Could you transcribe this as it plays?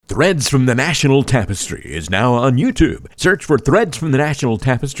Threads from the National Tapestry is now on YouTube. Search for Threads from the National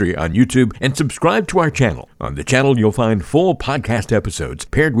Tapestry on YouTube and subscribe to our channel. On the channel, you'll find full podcast episodes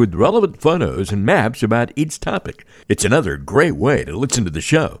paired with relevant photos and maps about each topic. It's another great way to listen to the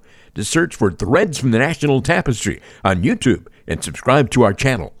show. To search for Threads from the National Tapestry on YouTube and subscribe to our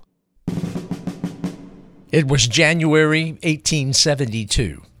channel. It was January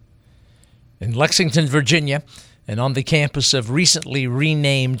 1872. In Lexington, Virginia, and on the campus of recently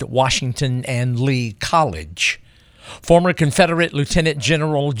renamed Washington and Lee College, former Confederate Lieutenant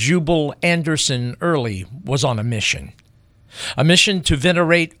General Jubal Anderson Early was on a mission to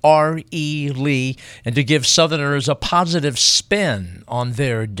venerate R.E. Lee and to give Southerners a positive spin on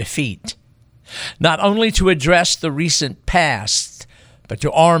their defeat, not only to address the recent past, but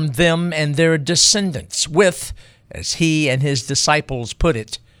to arm them and their descendants with, as he and his disciples put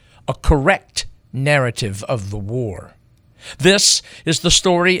it, a correct narrative of the war. This is the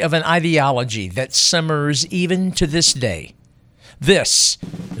story of an ideology that simmers even to this day. This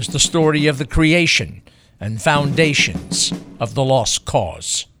is the story of the creation and foundations of the lost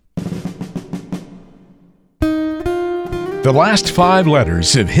cause. The last 5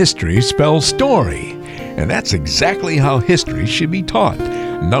 letters of history spell story, and that's exactly how history should be taught.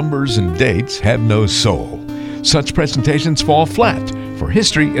 Numbers and dates have no soul. Such presentations fall flat, for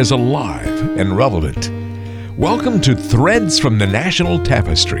history is alive and relevant. Welcome to Threads from the National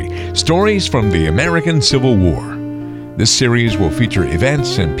Tapestry, stories from the American Civil War. This series will feature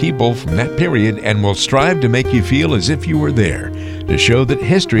events and people from that period and will strive to make you feel as if you were there, to show that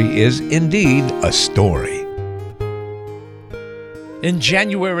history is indeed a story. In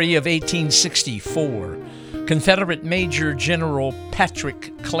January of 1864, Confederate Major General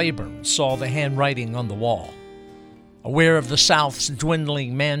Patrick Cleburne saw the handwriting on the wall. Aware of the South's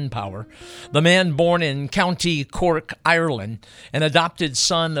dwindling manpower, the man born in County Cork, Ireland, an adopted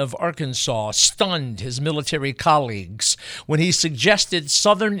son of Arkansas, stunned his military colleagues when he suggested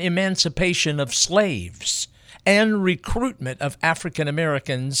Southern emancipation of slaves and recruitment of African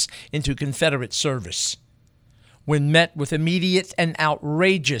Americans into Confederate service. When met with immediate and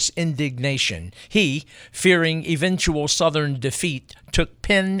outrageous indignation, he, fearing eventual Southern defeat, took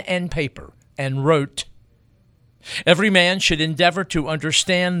pen and paper and wrote, "Every man should endeavor to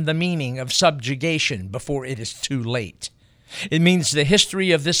understand the meaning of subjugation before it is too late. It means the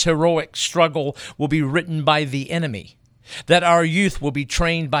history of this heroic struggle will be written by the enemy, that our youth will be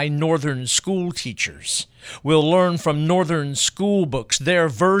trained by Northern school teachers, will learn from Northern school books their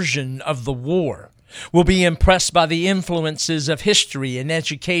version of the war, will be impressed by the influences of history and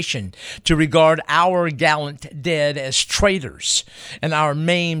education to regard our gallant dead as traitors and our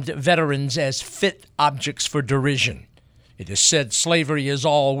maimed veterans as fit objects for derision. It is said slavery is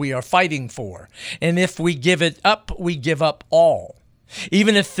all we are fighting for, and if we give it up, we give up all.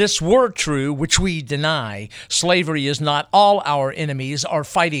 Even if this were true, which we deny, slavery is not all our enemies are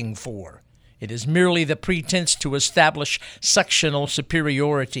fighting for. It is merely the pretense to establish sectional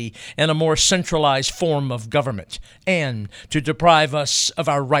superiority and a more centralized form of government, and to deprive us of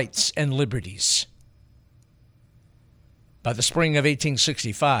our rights and liberties." By the spring of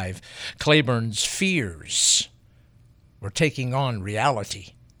 1865, Cleburne's fears were taking on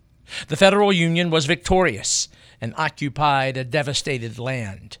reality. The Federal Union was victorious and occupied a devastated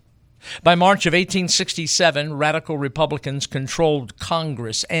land. By March of 1867, radical Republicans controlled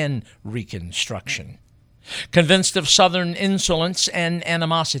Congress and Reconstruction. Convinced of Southern insolence and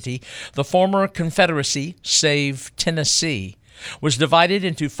animosity, the former Confederacy, save Tennessee, was divided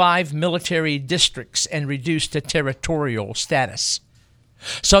into 5 military districts and reduced to territorial status.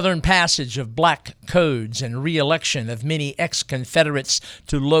 Southern passage of black codes and re-election of many ex-Confederates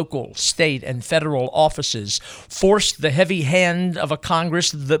to local, state, and federal offices forced the heavy hand of a Congress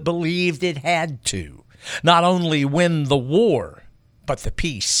that believed it had to not only win the war, but the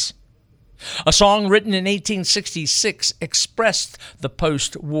peace. A song written in 1866 expressed the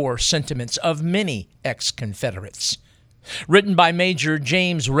post-war sentiments of many ex-Confederates. Written by Major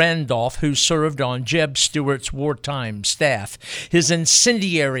James Randolph, who served on Jeb Stuart's wartime staff, his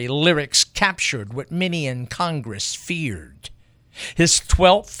incendiary lyrics captured what many in Congress feared. His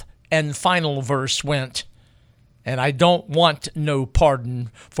 12th and final verse went, "And I don't want no pardon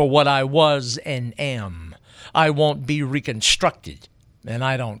for what I was and am. I won't be reconstructed, and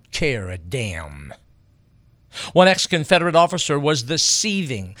I don't care a damn." One ex-Confederate officer was the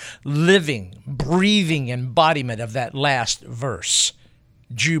seething, living, breathing embodiment of that last verse,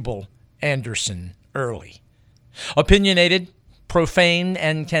 Jubal Anderson Early. Opinionated, profane,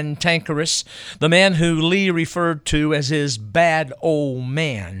 and cantankerous, the man who Lee referred to as his bad old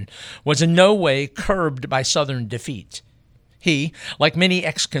man was in no way curbed by Southern defeat. He, like many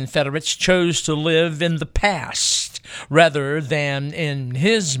ex-Confederates, chose to live in the past rather than, in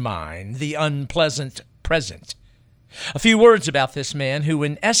his mind, the unpleasant present. A few words about this man who,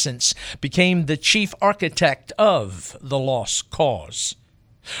 in essence, became the chief architect of the lost cause.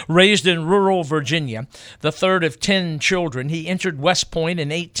 Raised in rural Virginia, the third of 10 children, he entered West Point in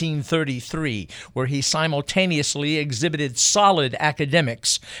 1833, where he simultaneously exhibited solid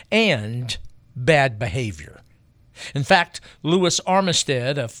academics and bad behavior. In fact, Lewis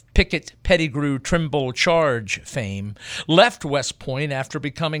Armistead of Pickett, Pettigrew, Trimble Charge fame left West Point after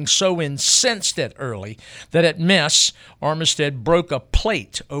becoming so incensed at Early that at mess, Armistead broke a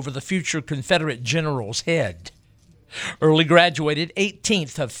plate over the future Confederate general's head. Early graduated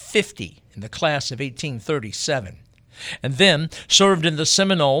 18th of 50 in the class of 1837, and then served in the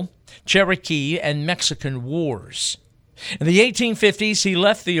Seminole, Cherokee, and Mexican Wars. In the 1850s, he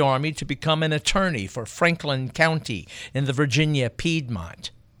left the Army to become an attorney for Franklin County in the Virginia Piedmont.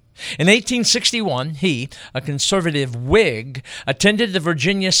 In 1861, he, a conservative Whig, attended the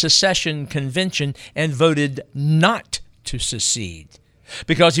Virginia Secession Convention and voted not to secede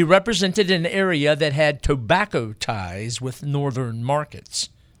because he represented an area that had tobacco ties with northern markets.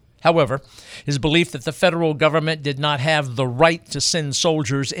 However, his belief that the federal government did not have the right to send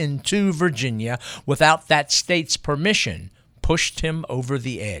soldiers into Virginia without that state's permission pushed him over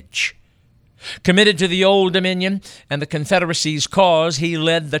the edge. Committed to the Old Dominion and the Confederacy's cause, he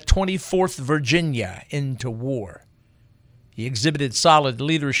led the 24th Virginia into war. He exhibited solid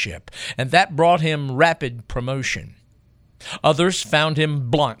leadership, and that brought him rapid promotion. Others found him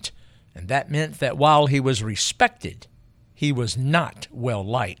blunt, and that meant that while he was respected, he was not well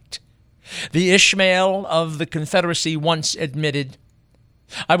liked. The Ishmael of the Confederacy once admitted,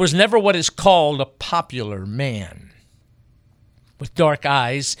 "I was never what is called a popular man." With dark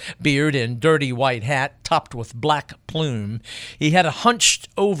eyes, beard, and dirty white hat topped with black plume, he had a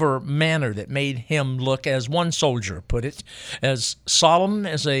hunched-over manner that made him look, as one soldier put it, as solemn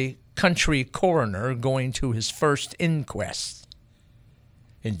as a country coroner going to his first inquest.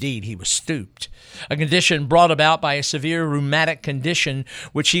 Indeed, he was stooped, a condition brought about by a severe rheumatic condition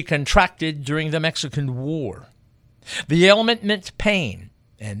which he contracted during the Mexican War. The ailment meant pain,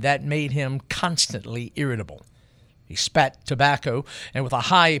 and that made him constantly irritable. He spat tobacco and with a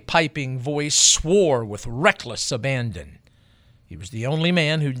high piping voice swore with reckless abandon. He was the only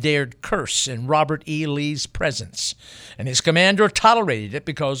man who dared curse in Robert E. Lee's presence, and his commander tolerated it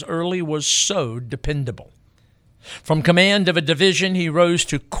because Early was so dependable. From command of a division, he rose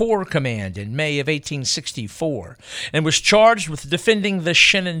to Corps Command in May of 1864 and was charged with defending the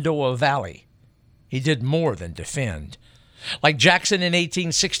Shenandoah Valley. He did more than defend. Like Jackson in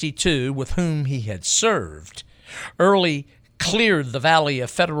 1862, with whom he had served, Early cleared the valley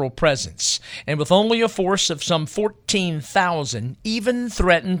of federal presence, and with only a force of some 14,000, even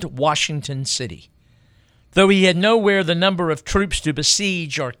threatened Washington City. Though he had nowhere the number of troops to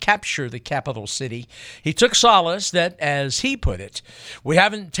besiege or capture the capital city, he took solace that, as he put it, "We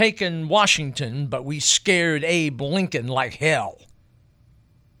haven't taken Washington, but we scared Abe Lincoln like hell."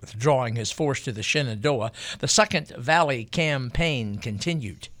 Withdrawing his force to the Shenandoah, the Second Valley Campaign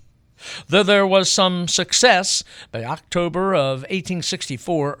continued. Though there was some success, by October of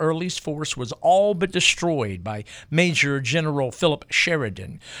 1864, Early's force was all but destroyed by Major General Philip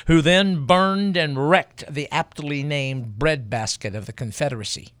Sheridan, who then burned and wrecked the aptly named breadbasket of the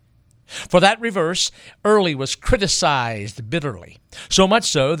Confederacy. For that reverse, Early was criticized bitterly, so much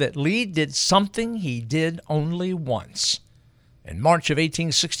so that Lee did something he did only once. In March of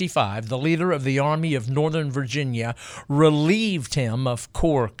 1865, the leader of the Army of Northern Virginia relieved him of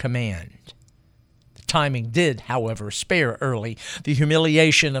Corps Command. The timing did, however, spare Early the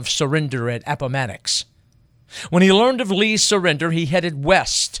humiliation of surrender at Appomattox. When he learned of Lee's surrender, he headed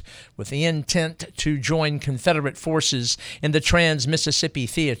west with the intent to join Confederate forces in the Trans-Mississippi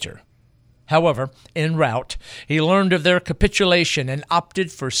Theater. However, en route, he learned of their capitulation and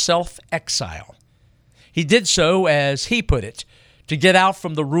opted for self-exile. He did so, as he put it, to get out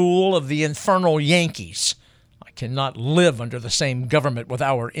from the rule of the infernal Yankees. "I cannot live under the same government with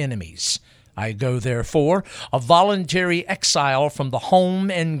our enemies. I go, therefore, a voluntary exile from the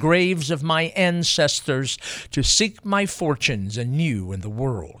home and graves of my ancestors to seek my fortunes anew in the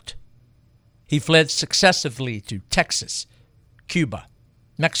world." He fled successively to Texas, Cuba,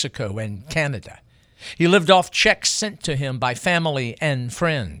 Mexico, and Canada. He lived off checks sent to him by family and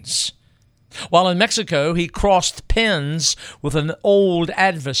friends. While in Mexico, he crossed pens with an old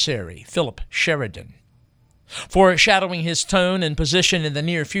adversary, Philip Sheridan. Foreshadowing his tone and position in the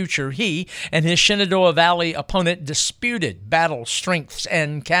near future, he and his Shenandoah Valley opponent disputed battle strengths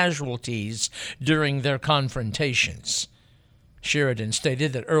and casualties during their confrontations. Sheridan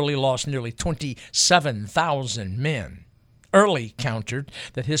stated that Early lost nearly 27,000 men. Early countered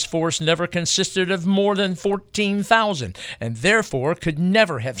that his force never consisted of more than 14,000 and therefore could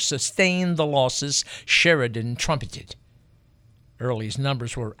never have sustained the losses Sheridan trumpeted. Early's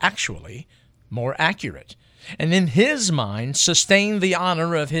numbers were actually more accurate, and in his mind sustained the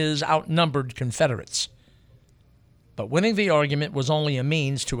honor of his outnumbered Confederates. But winning the argument was only a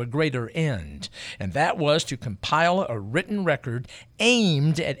means to a greater end, and that was to compile a written record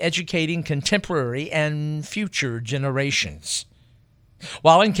aimed at educating contemporary and future generations.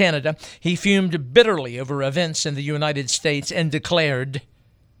 While in Canada, he fumed bitterly over events in the United States and declared,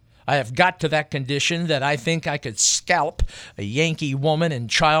 "I have got to that condition that I think I could scalp a Yankee woman and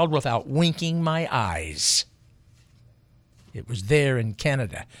child without winking my eyes." It was there in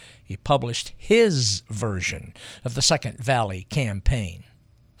Canada he published his version of the Second Valley Campaign.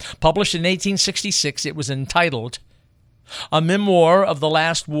 Published in 1866, it was entitled A Memoir of the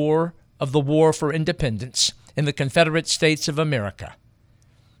Last War of the War for Independence in the Confederate States of America.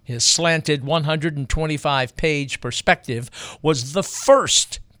 His slanted 125-page perspective was the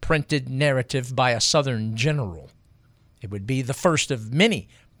first printed narrative by a Southern general. It would be the first of many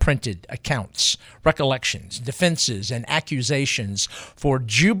printed accounts, recollections, defenses, and accusations, for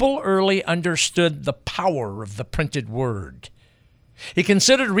Jubal Early understood the power of the printed word. He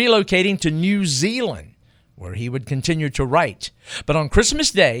considered relocating to New Zealand, where he would continue to write. But on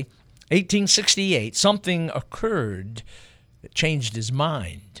Christmas Day, 1868, something occurred that changed his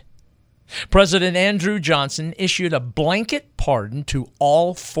mind. President Andrew Johnson issued a blanket pardon to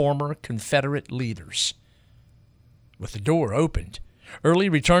all former Confederate leaders. With the door opened, Early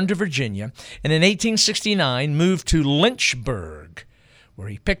returned to Virginia and in 1869 moved to Lynchburg, where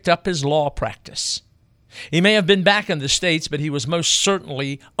he picked up his law practice. He may have been back in the States, but he was most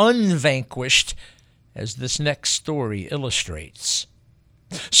certainly unvanquished, as this next story illustrates.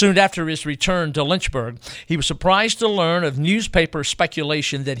 Soon after his return to Lynchburg, he was surprised to learn of newspaper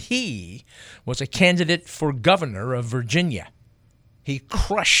speculation that he was a candidate for governor of Virginia. He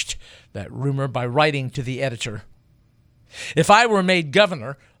crushed that rumor by writing to the editor, "If I were made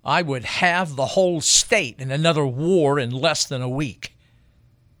governor, I would have the whole state in another war in less than a week."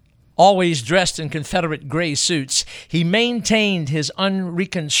 Always dressed in Confederate gray suits, he maintained his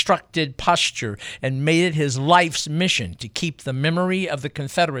unreconstructed posture and made it his life's mission to keep the memory of the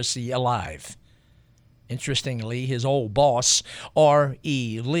Confederacy alive. Interestingly, his old boss,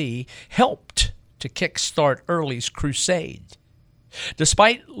 R.E. Lee, helped to kickstart Early's crusade.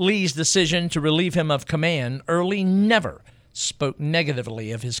 Despite Lee's decision to relieve him of command, Early never spoke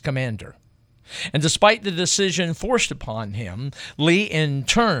negatively of his commander. And despite the decision forced upon him, Lee, in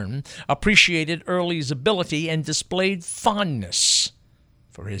turn, appreciated Early's ability and displayed fondness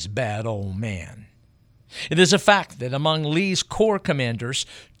for his bad old man. It is a fact that among Lee's corps commanders,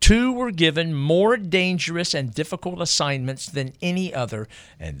 2 were given more dangerous and difficult assignments than any other,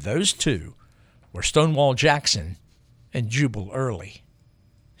 and those 2 were Stonewall Jackson and Jubal Early.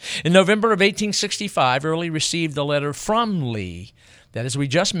 In November of 1865, Early received a letter from Lee that, as we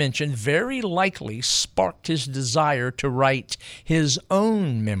just mentioned, very likely sparked his desire to write his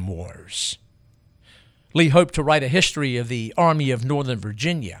own memoirs. Lee hoped to write a history of the Army of Northern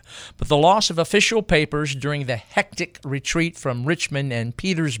Virginia, but the loss of official papers during the hectic retreat from Richmond and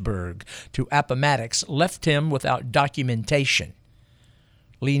Petersburg to Appomattox left him without documentation.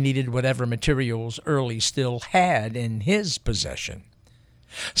 Lee needed whatever materials Early still had in his possession.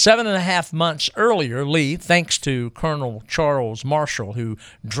 7.5 months earlier, Lee, thanks to Colonel Charles Marshall, who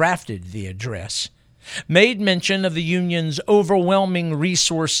drafted the address, made mention of the Union's overwhelming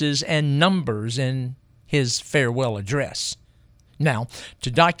resources and numbers in his farewell address. Now,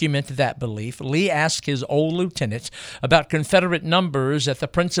 to document that belief, Lee asked his old lieutenant about Confederate numbers at the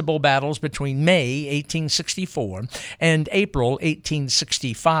principal battles between May 1864 and April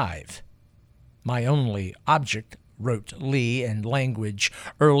 1865. "My only object," wrote Lee in language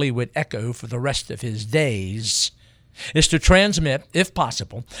Early would echo for the rest of his days, "is to transmit, if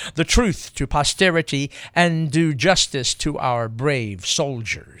possible, the truth to posterity and do justice to our brave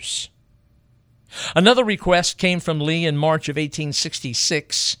soldiers." Another request came from Lee in March of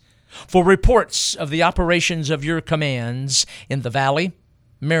 1866 for reports of the operations of your commands in the Valley,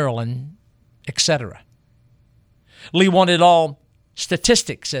 Maryland, etc. Lee wanted all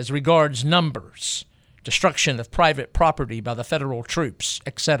statistics as regards numbers, destruction of private property by the federal troops,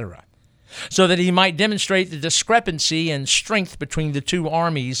 etc., so that he might demonstrate the discrepancy in strength between the 2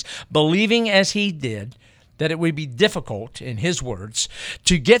 armies, believing as he did that it would be difficult, in his words,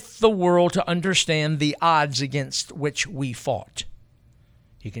 to get the world to understand the odds against which we fought.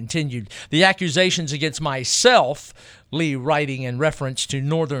 He continued, "The accusations against myself," Lee writing in reference to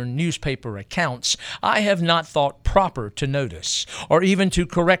Northern newspaper accounts, "I have not thought proper to notice, or even to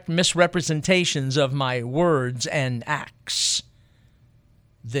correct misrepresentations of my words and acts."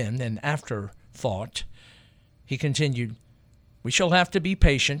 Then, in afterthought, he continued, "We shall have to be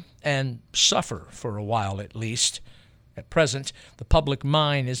patient and suffer for a while at least. At present, the public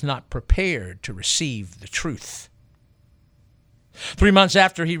mind is not prepared to receive the truth." 3 months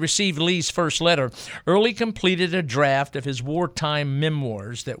after he received Lee's first letter, Early completed a draft of his wartime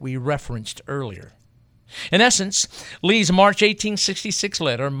memoirs that we referenced earlier. In essence, Lee's March 1866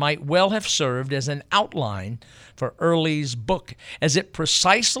 letter might well have served as an outline for Early's book, as it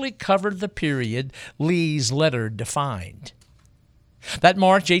precisely covered the period Lee's letter defined. That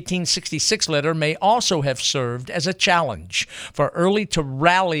March 1866 letter may also have served as a challenge for Early to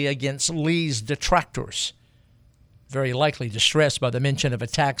rally against Lee's detractors, very likely distressed by the mention of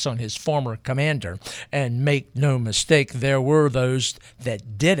attacks on his former commander. And make no mistake, there were those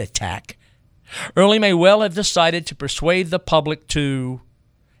that did attack. Early may well have decided to persuade the public to,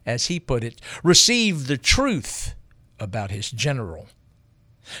 as he put it, receive the truth about his general.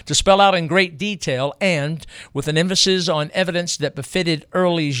 To spell out in great detail and with an emphasis on evidence that befitted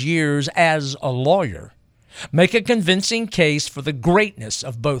Early's years as a lawyer, make a convincing case for the greatness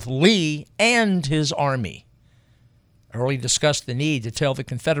of both Lee and his army. Early discussed the need to tell the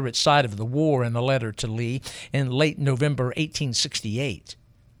Confederate side of the war in a letter to Lee in late November 1868.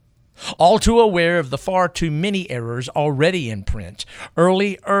 All too aware of the far too many errors already in print,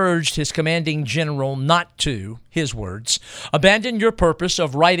 Early urged his commanding general not to, his words, abandon your purpose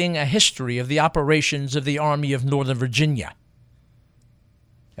of writing a history of the operations of the Army of Northern Virginia.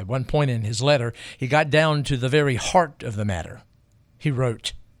 At one point in his letter, he got down to the very heart of the matter. He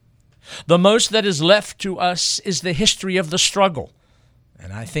wrote, "The most that is left to us is the history of the struggle,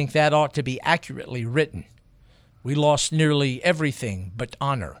 and I think that ought to be accurately written. We lost nearly everything but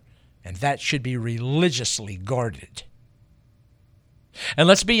honor, and that should be religiously guarded." And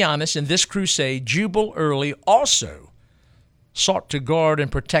let's be honest, in this crusade, Jubal Early also sought to guard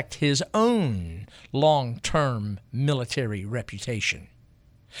and protect his own long-term military reputation.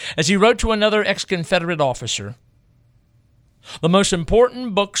 As he wrote to another ex-Confederate officer, "The most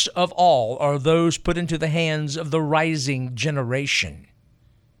important books of all are those put into the hands of the rising generation."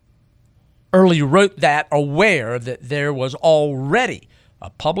 Early wrote that aware that there was already a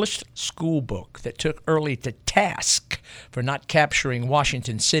published school book that took Early to task for not capturing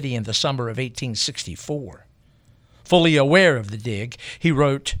Washington City in the summer of 1864. Fully aware of the dig, he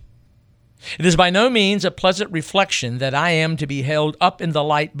wrote, "It is by no means a pleasant reflection that I am to be held up in the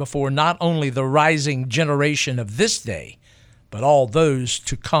light before not only the rising generation of this day, but all those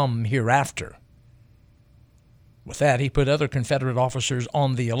to come hereafter." With that, he put other Confederate officers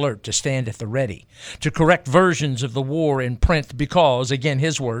on the alert to stand at the ready, to correct versions of the war in print because, again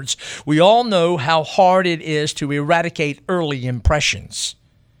his words, "we all know how hard it is to eradicate early impressions."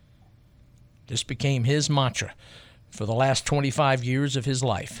 This became his mantra for the last 25 years of his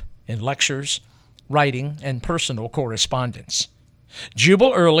life, in lectures, writing, and personal correspondence.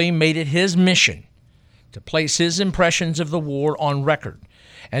 Jubal Early made it his mission to place his impressions of the war on record,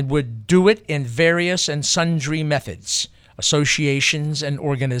 and would do it in various and sundry methods, associations, and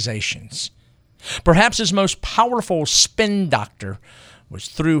organizations. Perhaps his most powerful spin doctor was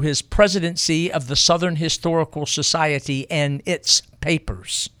through his presidency of the Southern Historical Society and its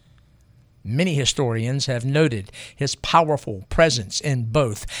papers. Many historians have noted his powerful presence in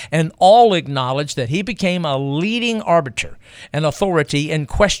both, and all acknowledge that he became a leading arbiter and authority in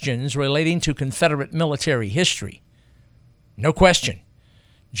questions relating to Confederate military history. No question,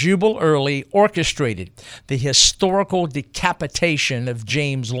 Jubal Early orchestrated the historical decapitation of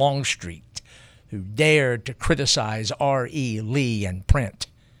James Longstreet, who dared to criticize R.E. Lee in print.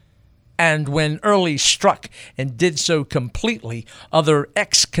 And when Early struck and did so completely, other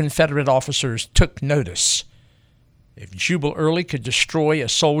ex-Confederate officers took notice. If Jubal Early could destroy a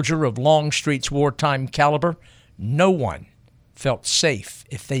soldier of Longstreet's wartime caliber, no one felt safe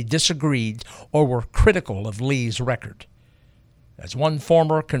if they disagreed or were critical of Lee's record. As one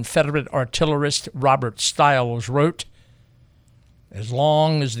former Confederate artillerist, Robert Stiles, wrote, "As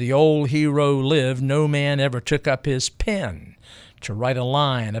long as the old hero lived, no man ever took up his pen to write a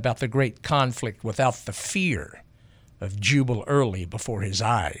line about the great conflict without the fear of Jubal Early before his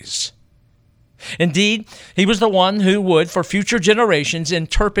eyes." Indeed, he was the one who would, for future generations,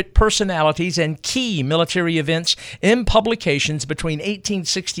 interpret personalities and key military events in publications between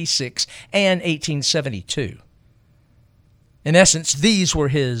 1866 and 1872. In essence, these were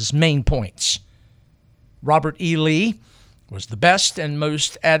his main points. Robert E. Lee was the best and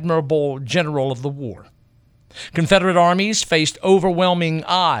most admirable general of the war. Confederate armies faced overwhelming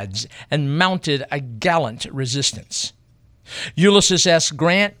odds and mounted a gallant resistance. Ulysses S.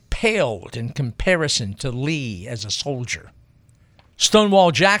 Grant paled in comparison to Lee as a soldier.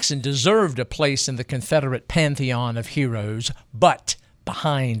 Stonewall Jackson deserved a place in the Confederate pantheon of heroes, but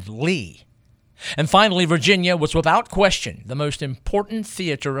behind Lee. And finally, Virginia was without question the most important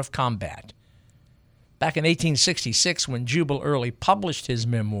theater of combat. Back in 1866, when Jubal Early published his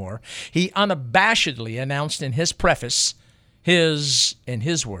memoir, he unabashedly announced in his preface his, in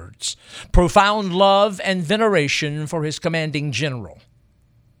his words, profound love and veneration for his commanding general.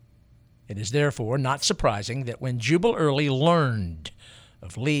 It is therefore not surprising that when Jubal Early learned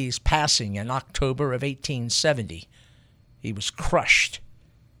of Lee's passing in October of 1870, he was crushed.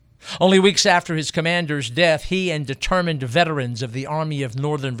 Only weeks after his commander's death, he and determined veterans of the Army of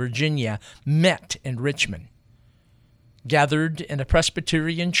Northern Virginia met in Richmond. Gathered in a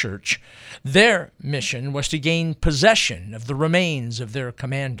Presbyterian church, their mission was to gain possession of the remains of their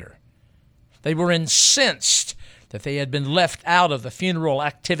commander. They were incensed that they had been left out of the funeral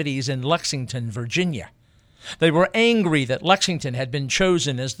activities in Lexington, Virginia. They were angry that Lexington had been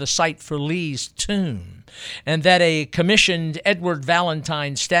chosen as the site for Lee's tomb, and that a commissioned Edward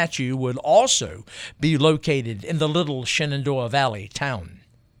Valentine statue would also be located in the little Shenandoah Valley town.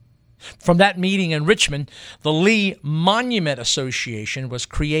 From that meeting in Richmond, the Lee Monument Association was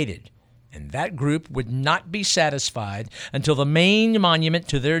created, and that group would not be satisfied until the main monument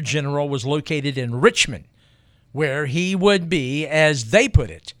to their general was located in Richmond, where he would be, as they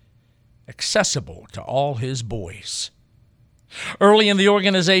put it, accessible to all his boys. Early in the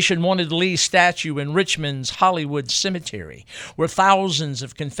organization wanted Lee's statue in Richmond's Hollywood Cemetery, where thousands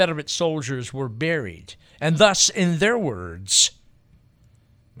of Confederate soldiers were buried, and thus, in their words,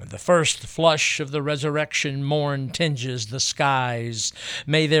 when the first flush of the resurrection morn tinges the skies,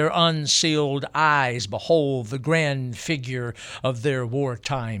 may their unsealed eyes behold the grand figure of their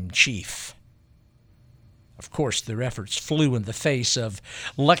wartime chief. Of course, their efforts flew in the face of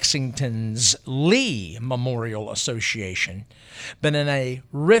Lexington's Lee Memorial Association, but in a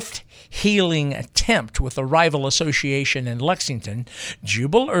rift-healing attempt with the rival association in Lexington,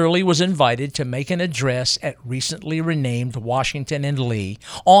 Jubal Early was invited to make an address at recently renamed Washington and Lee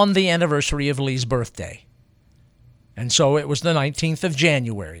on the anniversary of Lee's birthday. And so it was the 19th of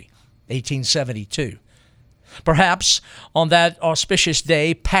January, 1872. Perhaps on that auspicious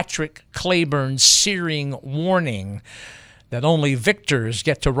day, Patrick Cleburne's searing warning that only victors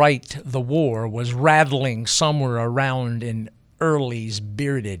get to write the war was rattling somewhere around in Early's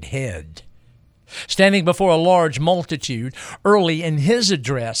bearded head. Standing before a large multitude, Early in his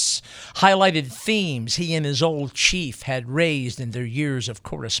address highlighted themes he and his old chief had raised in their years of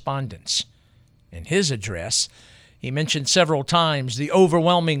correspondence. In his address, he mentioned several times the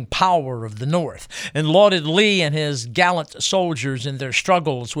overwhelming power of the North and lauded Lee and his gallant soldiers in their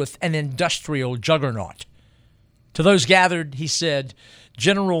struggles with an industrial juggernaut. To those gathered, he said,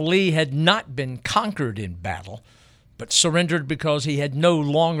 General Lee had not been conquered in battle, but surrendered because he had no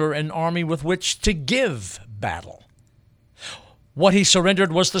longer an army with which to give battle. What he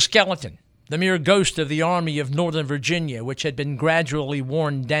surrendered was the skeleton, the mere ghost of the Army of Northern Virginia, which had been gradually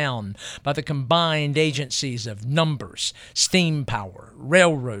worn down by the combined agencies of numbers, steam power,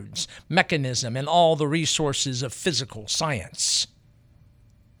 railroads, mechanism, and all the resources of physical science.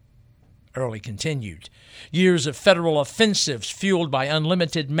 Early continued. Years of federal offensives fueled by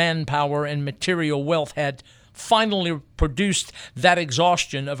unlimited manpower and material wealth had finally produced that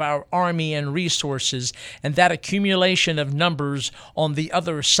exhaustion of our army and resources and that accumulation of numbers on the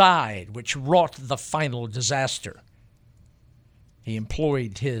other side which wrought the final disaster. He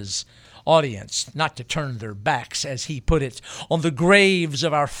implored his audience not to turn their backs, as he put it, on the graves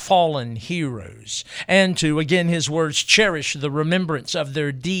of our fallen heroes, and to, again his words, cherish the remembrance of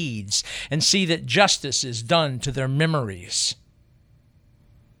their deeds and see that justice is done to their memories.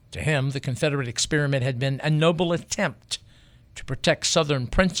 To him, the Confederate experiment had been a noble attempt to protect Southern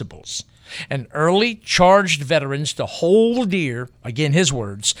principles, and Early charged veterans to hold dear, again his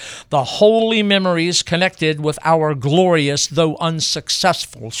words, the holy memories connected with our glorious, though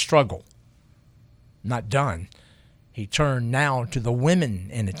unsuccessful, struggle. Not done, he turned now to the women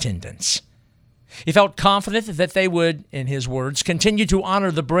in attendance. He felt confident that they would, in his words, continue to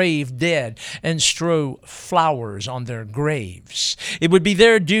honor the brave dead and strew flowers on their graves. It would be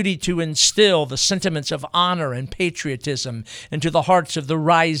their duty to instill the sentiments of honor and patriotism into the hearts of the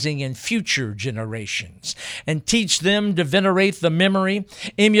rising and future generations, and teach them to venerate the memory,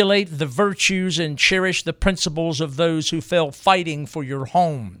 emulate the virtues, and cherish the principles of those who fell fighting for your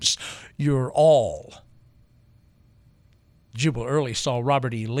homes, your all. Jubal Early saw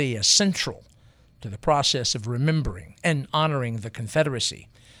Robert E. Lee as central to the process of remembering and honoring the Confederacy,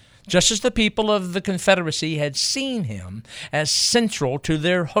 just as the people of the Confederacy had seen him as central to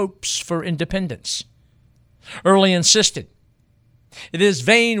their hopes for independence. Early insisted, "It is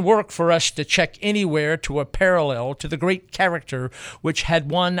vain work for us to check anywhere to a parallel to the great character which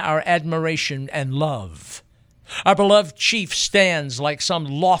had won our admiration and love. Our beloved chief stands like some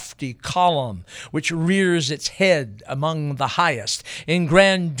lofty column which rears its head among the highest, in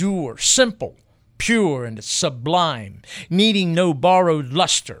grandeur, simple, pure, and sublime, needing no borrowed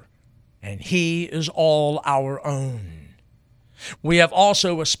luster, and he is all our own. We have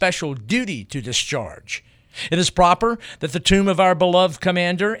also a special duty to discharge. It is proper that the tomb of our beloved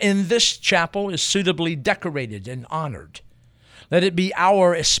commander in this chapel is suitably decorated and honored. Let it be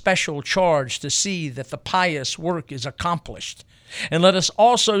our especial charge to see that the pious work is accomplished, and let us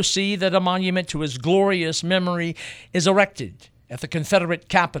also see that a monument to his glorious memory is erected at the Confederate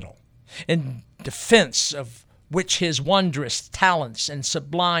Capitol, in defense of which his wondrous talents and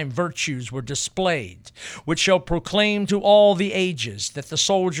sublime virtues were displayed, which shall proclaim to all the ages that the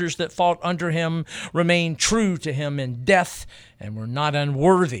soldiers that fought under him remained true to him in death and were not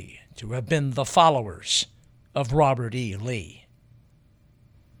unworthy to have been the followers of Robert E. Lee."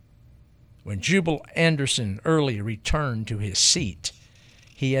 When Jubal Anderson Early returned to his seat,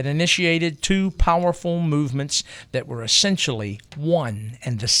 he had initiated two powerful movements that were essentially one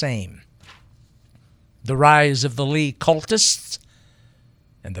and the same: the rise of the Lee cultists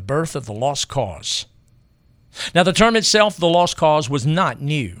and the birth of the Lost Cause. Now, the term itself, the Lost Cause, was not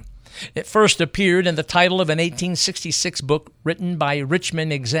new. It first appeared in the title of an 1866 book written by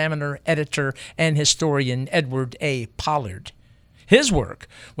Richmond Examiner editor and historian Edward A. Pollard. His work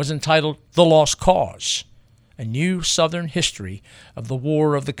was entitled The Lost Cause, a new Southern history of the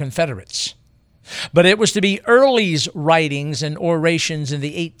War of the Confederates. But it was to be Early's writings and orations in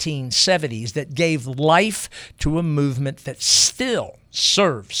the 1870s that gave life to a movement that still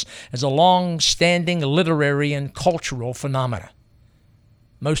serves as a long-standing literary and cultural phenomena.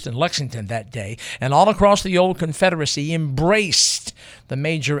 Most in Lexington that day, and all across the old Confederacy, embraced the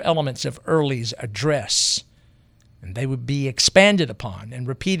major elements of Early's address, and they would be expanded upon and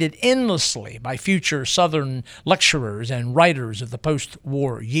repeated endlessly by future Southern lecturers and writers of the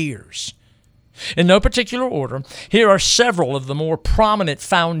post-war years. In no particular order, here are several of the more prominent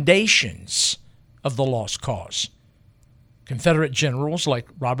foundations of the Lost Cause. Confederate generals like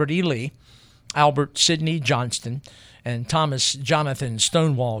Robert E. Lee, Albert Sidney Johnston, and Thomas Jonathan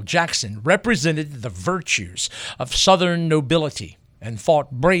Stonewall Jackson represented the virtues of Southern nobility and fought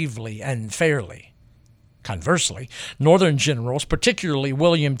bravely and fairly. Conversely, Northern generals, particularly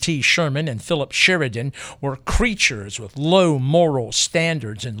William T. Sherman and Philip Sheridan, were creatures with low moral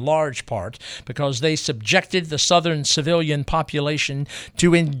standards in large part because they subjected the Southern civilian population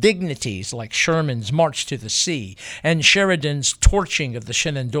to indignities like Sherman's march to the sea and Sheridan's torching of the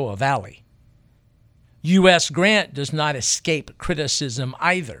Shenandoah Valley. U.S. Grant does not escape criticism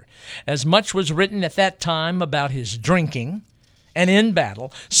either, as much was written at that time about his drinking, and in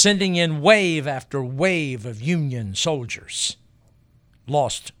battle, sending in wave after wave of Union soldiers.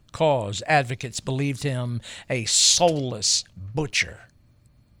 Lost Cause advocates believed him a soulless butcher.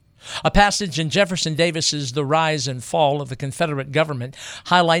 A passage in Jefferson Davis's The Rise and Fall of the Confederate Government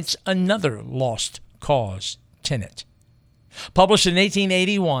highlights another Lost Cause tenet. Published in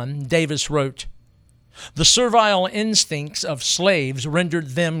 1881, Davis wrote, "The servile instincts of slaves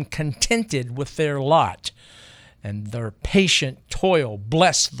rendered them contented with their lot, and their patient toil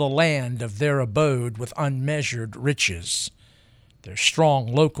blessed the land of their abode with unmeasured riches. Their strong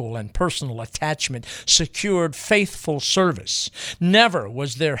local and personal attachment secured faithful service. Never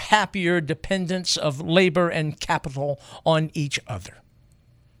was there happier dependence of labor and capital on each other.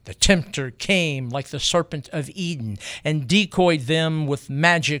 The tempter came like the serpent of Eden and decoyed them with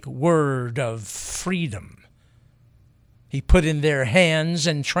magic word of freedom. He put in their hands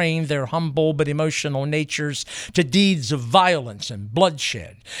and trained their humble but emotional natures to deeds of violence and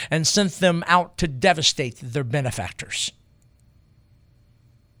bloodshed, and sent them out to devastate their benefactors."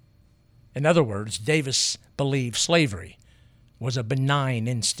 In other words, Davis believed slavery was a benign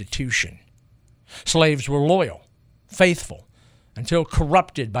institution. Slaves were loyal, faithful, until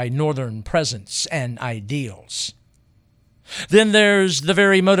corrupted by Northern presence and ideals. Then there's the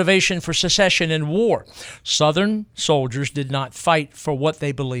very motivation for secession and war. Southern soldiers did not fight for what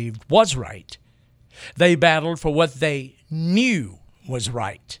they believed was right. They battled for what they knew was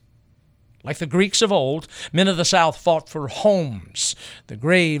right. Like the Greeks of old, men of the South fought for homes, the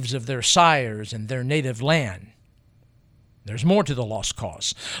graves of their sires, and their native land. There's more to the lost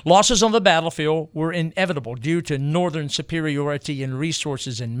cause. Losses on the battlefield were inevitable due to Northern superiority in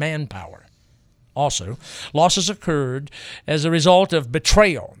resources and manpower. Also, losses occurred as a result of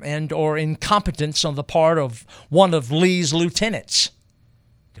betrayal and or incompetence on the part of one of Lee's lieutenants.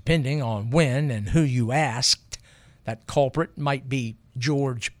 Depending on when and who you asked, that culprit might be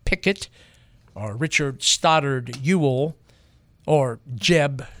George Pickett or Richard Stoddard Ewell or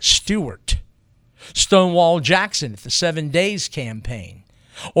Jeb Stuart, Stonewall Jackson at the 7 Days Campaign,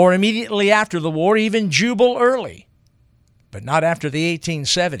 or immediately after the war, even Jubal Early. But not after the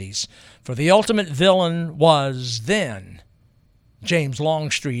 1870s, for the ultimate villain was then James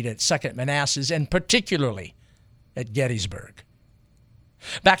Longstreet at 2nd Manassas, and particularly at Gettysburg.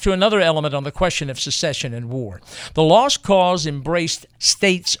 Back to another element on the question of secession and war. The lost cause embraced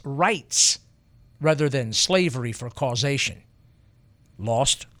states' rights rather than slavery for causation.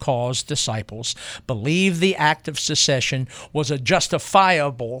 Lost cause disciples believed the act of secession was a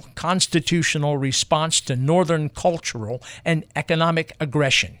justifiable constitutional response to Northern cultural and economic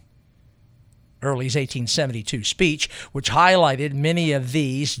aggression. Early's 1872 speech, which highlighted many of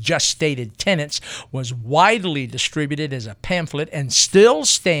these just stated tenets, was widely distributed as a pamphlet and still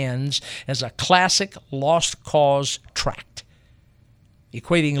stands as a classic lost cause tract.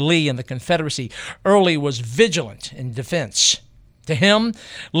 Equating Lee and the Confederacy, Early was vigilant in defense. To him,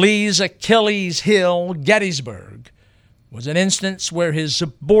 Lee's Achilles heel, Gettysburg, was an instance where his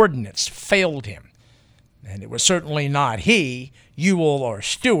subordinates failed him. And it was certainly not he, Ewell, or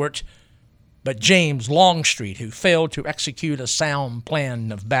Stuart, but James Longstreet, who failed to execute a sound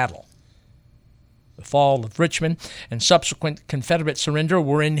plan of battle. The fall of Richmond and subsequent Confederate surrender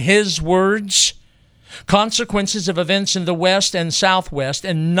were, in his words, consequences of events in the West and Southwest,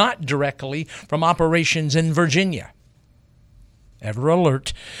 and not directly from operations in Virginia. Ever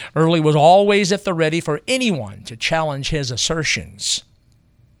alert, Early was always at the ready for anyone to challenge his assertions.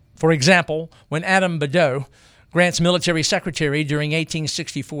 For example, when Adam Badeau, Grant's military secretary during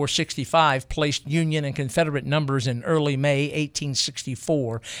 1864-65, placed Union and Confederate numbers in early May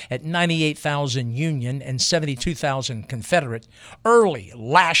 1864 at 98,000 Union and 72,000 Confederate, Early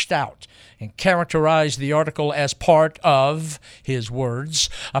lashed out and characterized the article as part of, his words,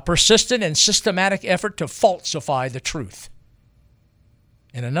 a persistent and systematic effort to falsify the truth.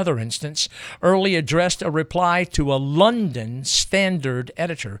 In another instance, Early addressed a reply to a London Standard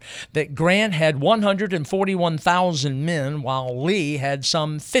editor that Grant had 141,000 men while Lee had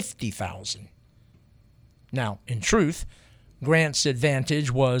some 50,000. Now, in truth, Grant's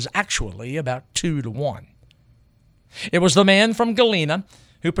advantage was actually about 2-1. It was the man from Galena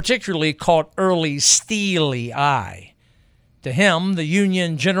who particularly caught Early's steely eye. To him, the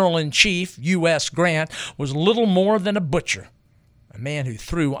Union General-in-Chief, U.S. Grant, was little more than a butcher, a man who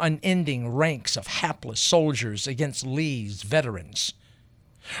threw unending ranks of hapless soldiers against Lee's veterans.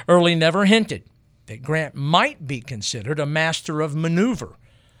 Early never hinted that Grant might be considered a master of maneuver,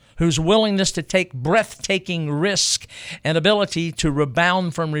 whose willingness to take breathtaking risk and ability to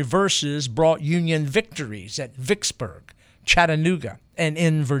rebound from reverses brought Union victories at Vicksburg, Chattanooga, and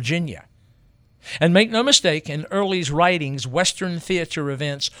in Virginia. And make no mistake, in Early's writings, Western theater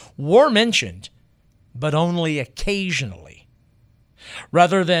events were mentioned, but only occasionally.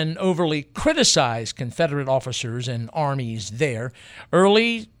 Rather than overly criticize Confederate officers and armies there,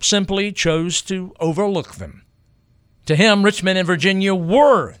 Early simply chose to overlook them. To him, Richmond and Virginia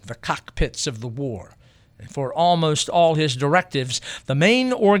were the cockpits of the war, and for almost all his directives, the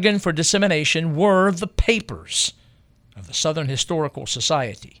main organ for dissemination were the papers of the Southern Historical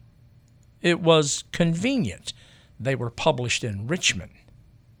Society. It was convenient they were published in Richmond.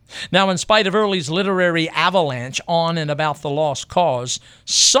 Now, in spite of Early's literary avalanche on and about the lost cause,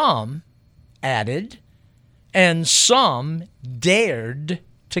 some added and some dared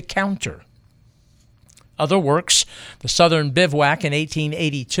to counter. Other works, The Southern Bivouac in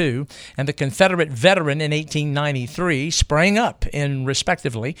 1882 and The Confederate Veteran in 1893, sprang up in,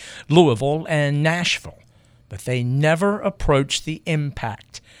 respectively, Louisville and Nashville, but they never approached the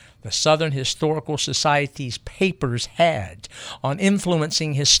impact the Southern Historical Society's papers had on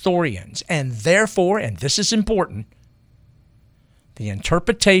influencing historians, and therefore, and this is important, the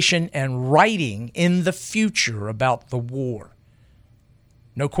interpretation and writing in the future about the war.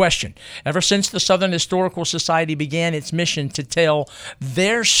 No question, ever since the Southern Historical Society began its mission to tell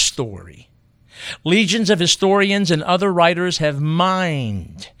their story, legions of historians and other writers have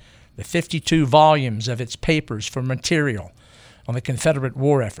mined the 52 volumes of its papers for material on the Confederate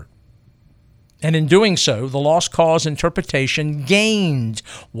war effort. And in doing so, the lost cause interpretation gained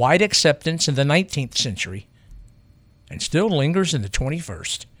wide acceptance in the 19th century and still lingers in the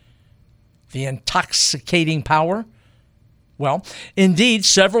 21st. The intoxicating power, Well, indeed,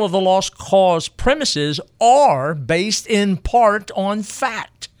 several of the Lost Cause premises are based in part on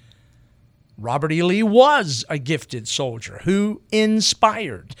fact. Robert E. Lee was a gifted soldier who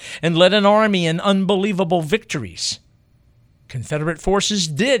inspired and led an army in unbelievable victories. Confederate forces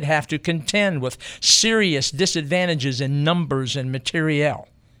did have to contend with serious disadvantages in numbers and materiel.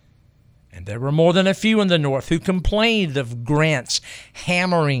 And there were more than a few in the North who complained of Grant's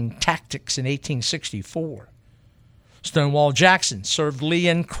hammering tactics in 1864. Stonewall Jackson served Lee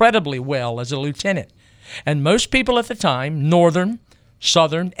incredibly well as a lieutenant, and most people at the time, Northern,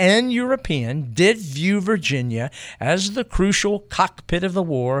 Southern, and European, did view Virginia as the crucial cockpit of the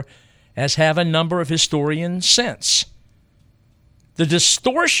war, as have a number of historians since. The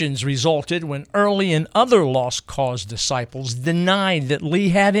distortions resulted when early and other Lost Cause disciples denied that Lee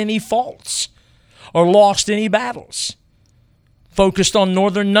had any faults or lost any battles, focused on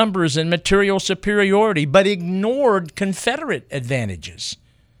Northern numbers and material superiority, but ignored Confederate advantages,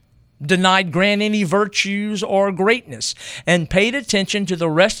 denied Grant any virtues or greatness, and paid attention to the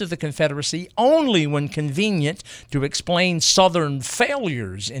rest of the Confederacy only when convenient to explain Southern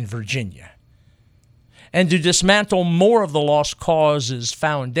failures in Virginia. And to dismantle more of the Lost Cause's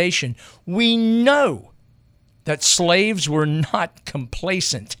foundation, we know that slaves were not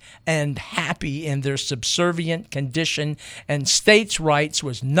complacent and happy in their subservient condition, and states' rights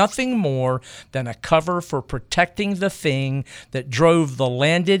was nothing more than a cover for protecting the thing that drove the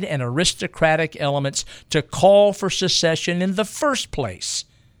landed and aristocratic elements to call for secession in the first place.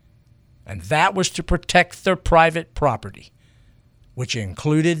 And that was to protect their private property, which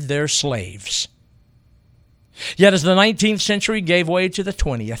included their slaves. Yet as the 19th century gave way to the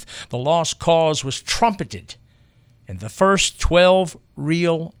 20th, the Lost Cause was trumpeted in the first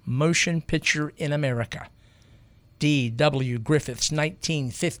 12-reel motion picture in America, D.W. Griffith's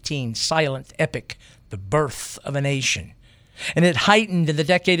 1915 silent epic, The Birth of a Nation. And it heightened in the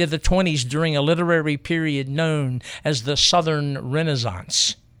decade of the 20s during a literary period known as the Southern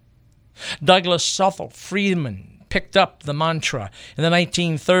Renaissance. Douglas Suffolk Freeman picked up the mantra in the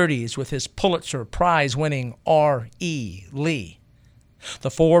 1930s with his Pulitzer Prize-winning R.E. Lee. The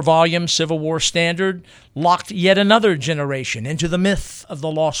 4-volume Civil War Standard locked yet another generation into the myth of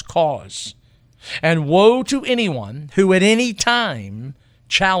the Lost Cause. And woe to anyone who at any time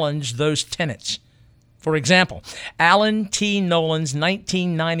challenged those tenets. For example, Alan T. Nolan's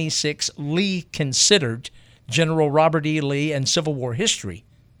 1996 Lee Considered, General Robert E. Lee and Civil War History,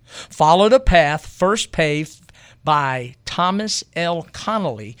 followed a path first paved by Thomas L.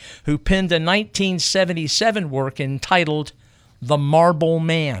 Connolly, who penned a 1977 work entitled The Marble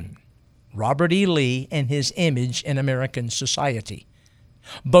Man, Robert E. Lee and His Image in American Society.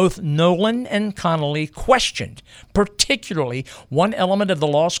 Both Nolan and Connolly questioned, particularly one element of the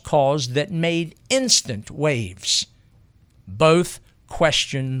Lost Cause that made instant waves. Both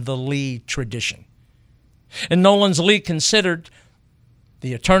questioned the Lee tradition. In Nolan's Lee Considered,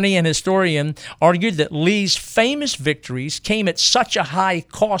 the attorney and historian argued that Lee's famous victories came at such a high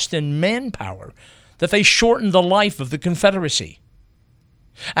cost in manpower that they shortened the life of the Confederacy.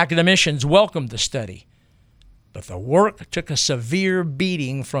 Academicians welcomed the study, but the work took a severe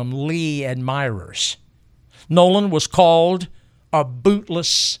beating from Lee admirers. Nolan was called a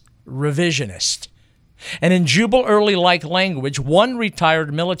bootless revisionist. And in Jubal Early-like language, one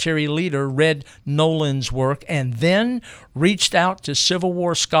retired military leader read Nolan's work and then reached out to Civil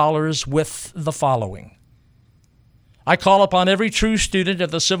War scholars with the following: I call upon every true student of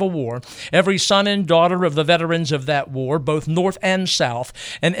the Civil War, every son and daughter of the veterans of that war, both North and South,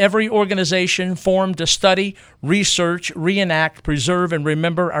 and every organization formed to study, research, reenact, preserve, and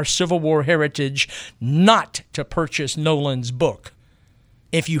remember our Civil War heritage, not to purchase Nolan's book.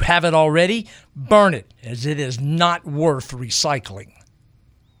 If you have it already, burn it, as it is not worth recycling.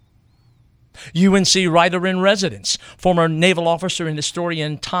 UNC writer-in-residence, former naval officer and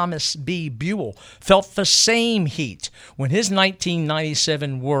historian Thomas B. Buell, felt the same heat when his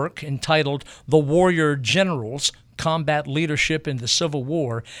 1997 work entitled The Warrior Generals, Combat Leadership in the Civil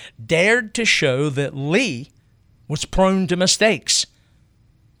War, dared to show that Lee was prone to mistakes,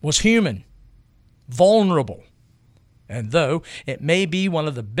 was human, vulnerable, and though it may be one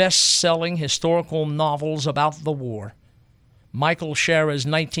of the best-selling historical novels about the war, Michael Shara's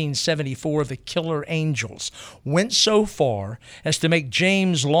 1974 The Killer Angels went so far as to make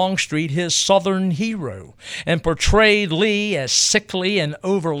James Longstreet his Southern hero and portrayed Lee as sickly and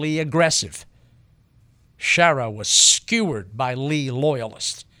overly aggressive. Shara was skewered by Lee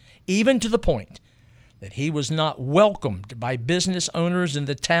loyalists, even to the point that he was not welcomed by business owners in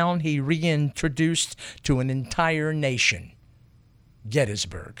the town he reintroduced to an entire nation,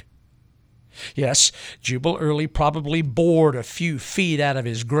 Gettysburg. Yes, Jubal Early probably bored a few feet out of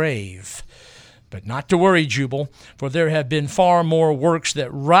his grave. But not to worry, Jubal, for there have been far more works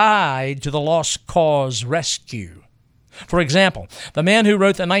that ride to the Lost Cause rescue. For example, the man who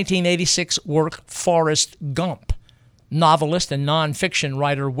wrote the 1986 work Forrest Gump, novelist and nonfiction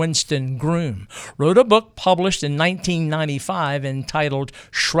writer Winston Groom, wrote a book published in 1995 entitled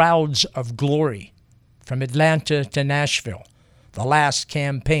Shrouds of Glory, From Atlanta to Nashville, the Last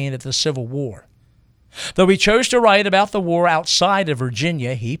Campaign of the Civil War. Though he chose to write about the war outside of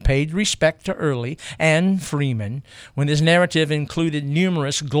Virginia, he paid respect to Early and Freeman when his narrative included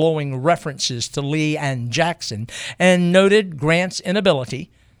numerous glowing references to Lee and Jackson and noted Grant's inability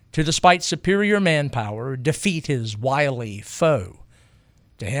to, despite superior manpower, defeat his wily foe.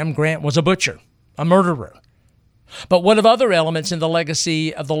 To him, Grant was a butcher, a murderer. But what of other elements in the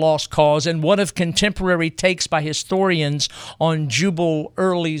legacy of the Lost Cause, and what of contemporary takes by historians on Jubal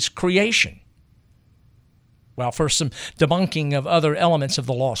Early's creation? Well, first, some debunking of other elements of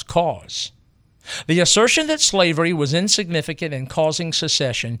the Lost Cause. The assertion that slavery was insignificant in causing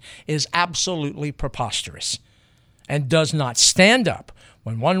secession is absolutely preposterous and does not stand up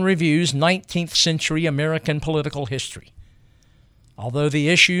when one reviews 19th century American political history. Although the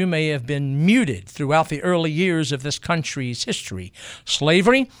issue may have been muted throughout the early years of this country's history,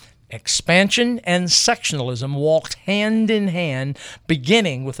 slavery, expansion, and sectionalism walked hand in hand,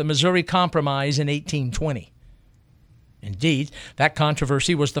 beginning with the Missouri Compromise in 1820. Indeed, that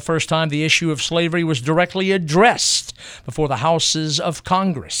controversy was the first time the issue of slavery was directly addressed before the houses of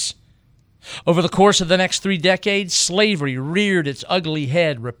Congress. Over the course of the next 3 decades, slavery reared its ugly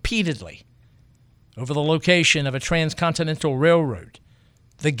head repeatedly over the location of a transcontinental railroad,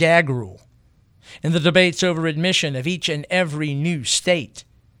 the gag rule, in the debates over admission of each and every new state,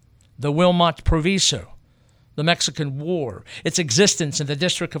 the Wilmot Proviso, the Mexican War, its existence in the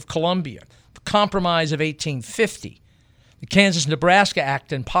District of Columbia, the Compromise of 1850, the Kansas-Nebraska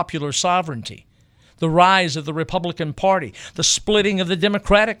Act and popular sovereignty, the rise of the Republican Party, the splitting of the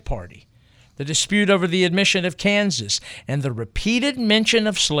Democratic Party, the dispute over the admission of Kansas, and the repeated mention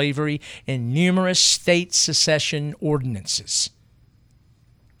of slavery in numerous state secession ordinances.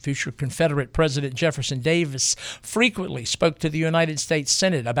 Future Confederate President Jefferson Davis frequently spoke to the United States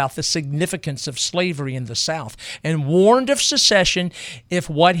Senate about the significance of slavery in the South and warned of secession if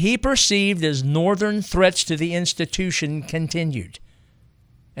what he perceived as Northern threats to the institution continued.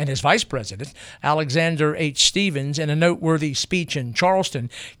 And his vice president, Alexander H. Stephens, in a noteworthy speech in Charleston,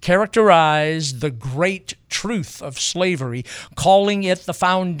 characterized the great truth of slavery, calling it the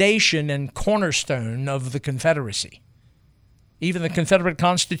foundation and cornerstone of the Confederacy. Even the Confederate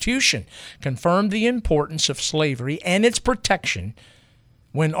Constitution confirmed the importance of slavery and its protection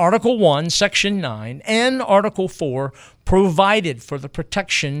when Article 1, Section 9, and Article 4 provided for the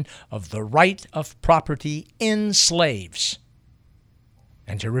protection of the right of property in slaves.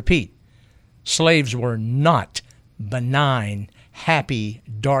 And to repeat, slaves were not benign, happy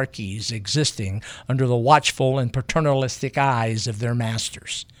darkies existing under the watchful and paternalistic eyes of their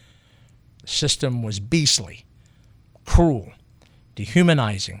masters. The system was beastly, cruel,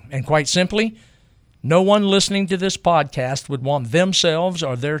 dehumanizing, and quite simply, no one listening to this podcast would want themselves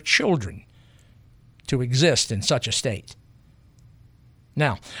or their children to exist in such a state.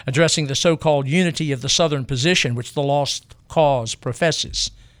 Now, addressing the so-called unity of the Southern position which the Lost Cause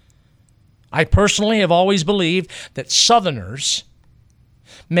professes, I personally have always believed that Southerners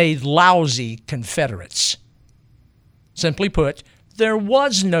made lousy Confederates. Simply put, there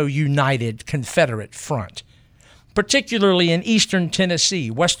was no united Confederate front, particularly in eastern Tennessee,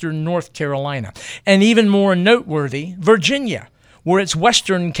 western North Carolina, and even more noteworthy, Virginia, where its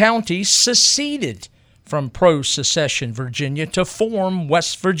western counties seceded from pro-secession Virginia to form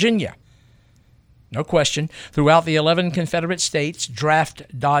West Virginia. No question, throughout the 11 Confederate states, draft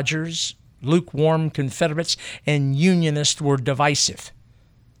dodgers, lukewarm Confederates, and Unionists were divisive.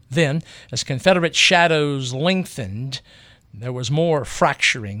 Then, as Confederate shadows lengthened, there was more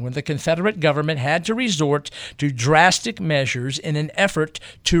fracturing when the Confederate government had to resort to drastic measures in an effort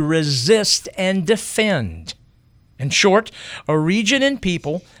to resist and defend. In short, a region and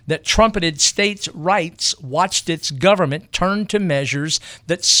people that trumpeted states' rights watched its government turn to measures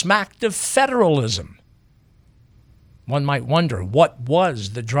that smacked of federalism. One might wonder, what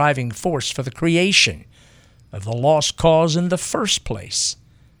was the driving force for the creation of the Lost Cause in the first place?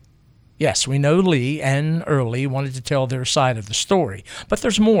 Yes, we know Lee and Early wanted to tell their side of the story, but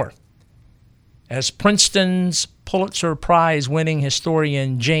there's more. As Princeton's Pulitzer Prize-winning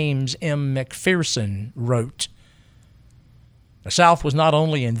historian James M. McPherson wrote, the South was not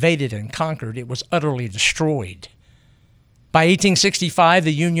only invaded and conquered, it was utterly destroyed. By 1865,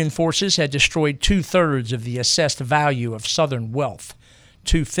 the Union forces had destroyed 2/3 of the assessed value of Southern wealth,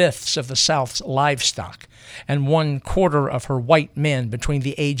 2/5 of the South's livestock, and 1/4 of her white men between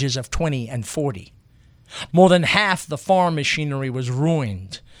the ages of 20 and 40. More than half the farm machinery was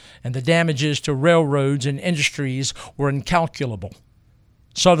ruined, and the damages to railroads and industries were incalculable.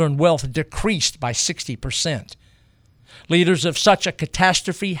 Southern wealth decreased by 60%. Leaders of such a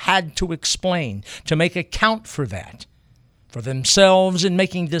catastrophe had to explain, to make account for that, for themselves in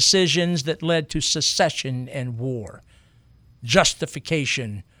making decisions that led to secession and war.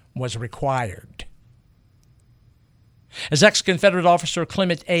 Justification was required. As ex-Confederate officer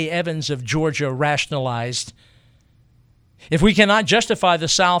Clement A. Evans of Georgia rationalized, "If we cannot justify the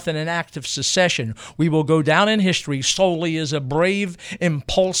South in an act of secession, we will go down in history solely as a brave,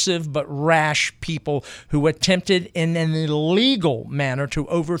 impulsive, but rash people who attempted in an illegal manner to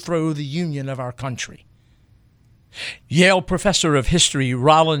overthrow the Union of our country." Yale professor of history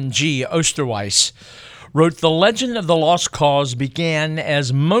Rollin G. Osterweiss wrote, "The legend of the Lost Cause began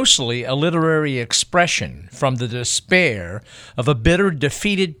as mostly a literary expression from the despair of a bitter,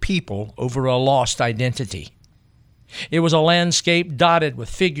 defeated people over a lost identity. It was a landscape dotted with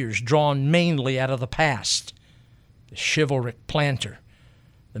figures drawn mainly out of the past. The chivalric planter,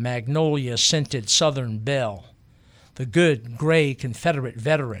 the magnolia-scented Southern belle, the good, gray Confederate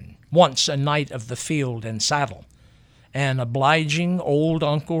veteran, once a knight of the field and saddle, and obliging old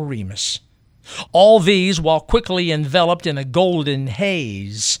Uncle Remus. All these, while quickly enveloped in a golden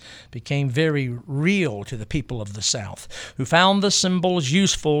haze, became very real to the people of the South, who found the symbols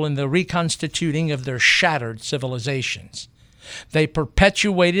useful in the reconstituting of their shattered civilizations. They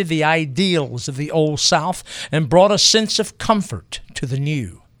perpetuated the ideals of the Old South and brought a sense of comfort to the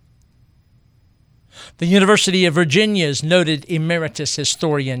new." The University of Virginia's noted emeritus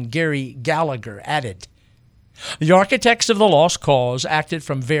historian Gary Gallagher added, "The architects of the Lost Cause acted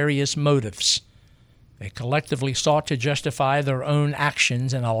from various motives. They collectively sought to justify their own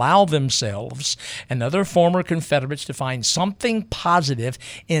actions and allow themselves and other former Confederates to find something positive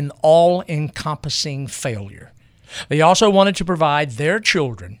in all-encompassing failure. They also wanted to provide their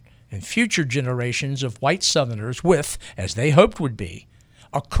children and future generations of white Southerners with, as they hoped would be,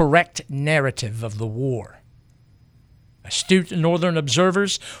 a correct narrative of the war." Astute Northern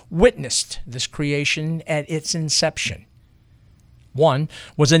observers witnessed this creation at its inception. One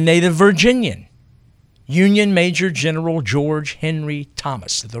was a native Virginian, Union Major General George Henry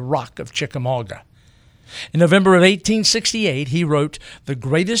Thomas, the Rock of Chickamauga. In November of 1868, he wrote, "The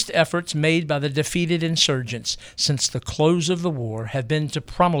greatest efforts made by the defeated insurgents since the close of the war have been to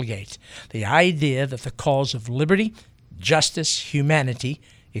promulgate the idea that the cause of liberty, justice, humanity,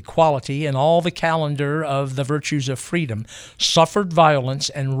 equality, and all the calendar of the virtues of freedom suffered violence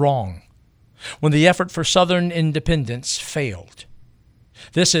and wrong, when the effort for Southern independence failed.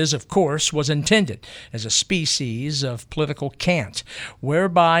 This of course, was intended as a species of political cant,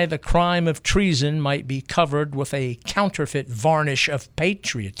 whereby the crime of treason might be covered with a counterfeit varnish of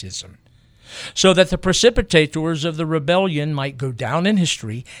patriotism, so that the precipitators of the rebellion might go down in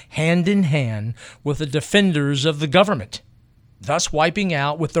history hand in hand with the defenders of the government, thus wiping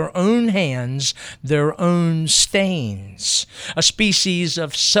out with their own hands their own stains, a species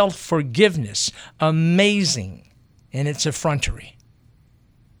of self-forgiveness amazing in its effrontery."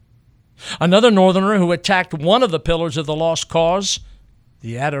 Another Northerner who attacked one of the pillars of the Lost Cause,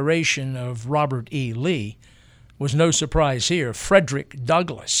 the adoration of Robert E. Lee, was no surprise here, Frederick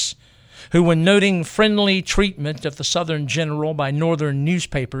Douglass, who, when noting friendly treatment of the Southern general by Northern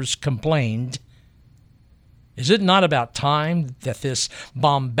newspapers, complained, "Is it not about time that this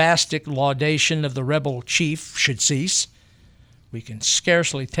bombastic laudation of the rebel chief should cease? We can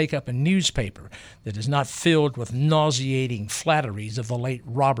scarcely take up a newspaper that is not filled with nauseating flatteries of the late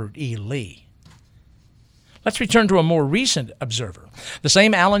Robert E. Lee." Let's return to a more recent observer, the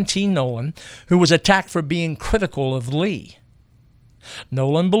same Allen T. Nolan, who was attacked for being critical of Lee.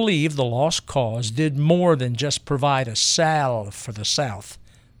 Nolan believed the Lost Cause did more than just provide a salve for the South,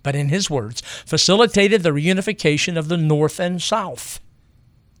 but in his words, facilitated the reunification of the North and South.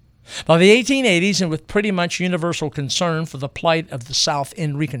 By the 1880s, and with pretty much universal concern for the plight of the South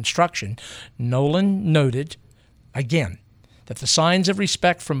in Reconstruction, Nolan noted, again, that the signs of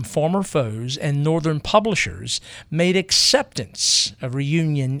respect from former foes and Northern publishers made acceptance of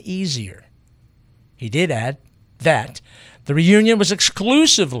reunion easier. He did add that the reunion was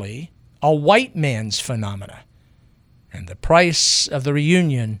exclusively a white man's phenomena, and the price of the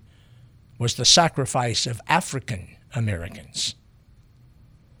reunion was the sacrifice of African Americans.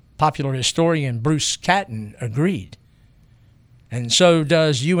 Popular historian Bruce Catton agreed, and so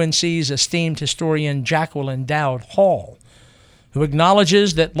does UNC's esteemed historian Jacqueline Dowd Hall, who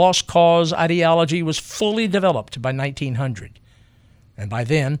acknowledges that lost cause ideology was fully developed by 1900. And by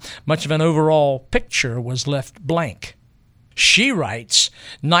then, much of an overall picture was left blank. She writes,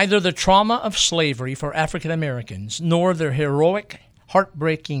 neither the trauma of slavery for African Americans nor their heroic,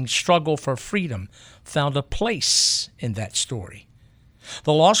 heartbreaking struggle for freedom found a place in that story.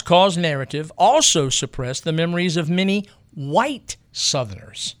 The lost cause narrative also suppressed the memories of many white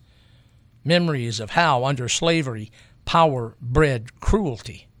Southerners, memories of how, under slavery, power bred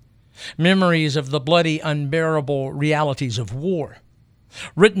cruelty, memories of the bloody, unbearable realities of war.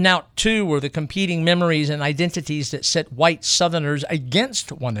 Written out, too, were the competing memories and identities that set white Southerners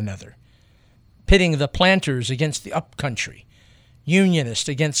against one another, pitting the planters against the upcountry, Unionists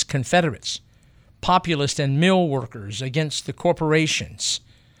against Confederates, populist and mill workers against the corporations,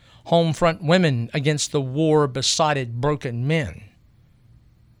 home front women against the war-besotted broken men.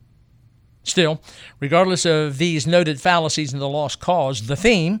 Still, regardless of these noted fallacies in the lost cause, the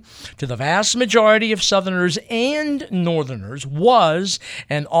theme, to the vast majority of Southerners and Northerners, was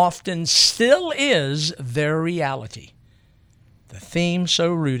and often still is their reality. The theme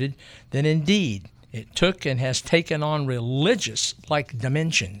so rooted that indeed it took and has taken on religious-like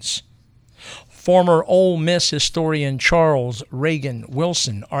dimensions. Former Ole Miss historian Charles Reagan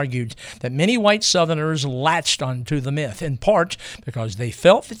Wilson argued that many white Southerners latched onto the myth, in part because they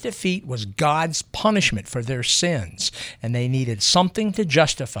felt that defeat was God's punishment for their sins, and they needed something to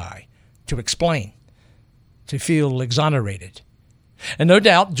justify, to explain, to feel exonerated. And no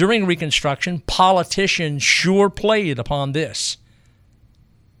doubt, during Reconstruction, politicians sure played upon this.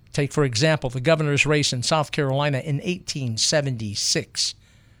 Take, for example, the governor's race in South Carolina in 1876.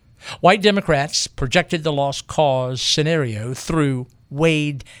 White Democrats projected the lost cause scenario through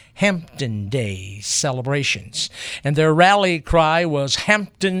Wade-Hampton Day celebrations, and their rally cry was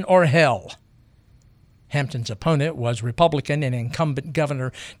Hampton or Hell. Hampton's opponent was Republican and incumbent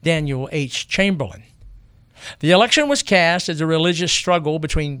Governor Daniel H. Chamberlain. The election was cast as a religious struggle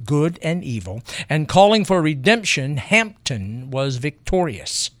between good and evil, and calling for redemption, Hampton was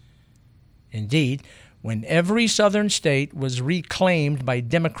victorious. Indeed, when every Southern state was reclaimed by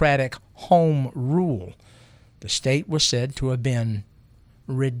Democratic home rule, the state was said to have been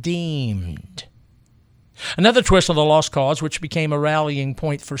redeemed. Another twist on the lost cause, which became a rallying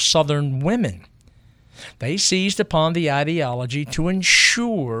point for Southern women. They seized upon the ideology to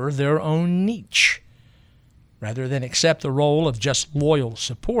ensure their own niche. Rather than accept the role of just loyal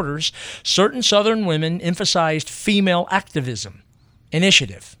supporters, certain Southern women emphasized female activism,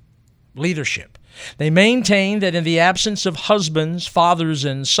 initiative, leadership. They maintained that in the absence of husbands, fathers,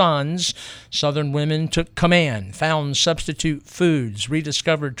 and sons, Southern women took command, found substitute foods,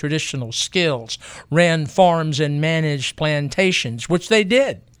 rediscovered traditional skills, ran farms, and managed plantations, which they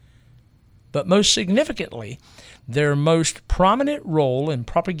did. But most significantly, their most prominent role in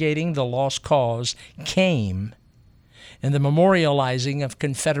propagating the lost cause came in the memorializing of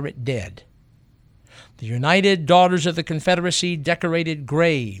Confederate dead. The United Daughters of the Confederacy decorated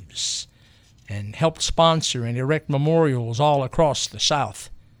graves and helped sponsor and erect memorials all across the South.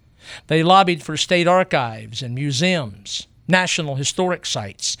 They lobbied for state archives and museums, national historic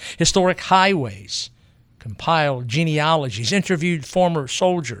sites, historic highways, compiled genealogies, interviewed former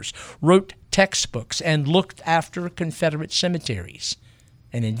soldiers, wrote textbooks, and looked after Confederate cemeteries.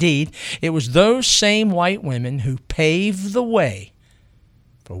 And indeed, it was those same white women who paved the way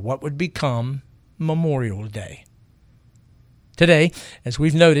for what would become Memorial Day. Today, as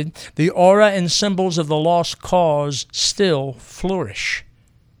we've noted, the aura and symbols of the lost cause still flourish.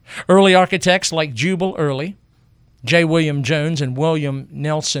 Early architects like Jubal Early, J. William Jones, and William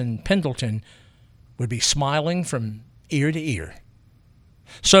Nelson Pendleton would be smiling from ear to ear.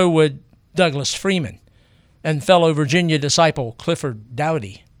 So would Douglas Freeman and fellow Virginia disciple Clifford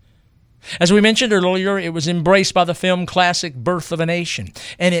Doughty. As we mentioned earlier, it was embraced by the film classic Birth of a Nation,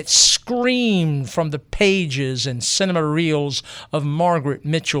 and it screamed from the pages and cinema reels of Margaret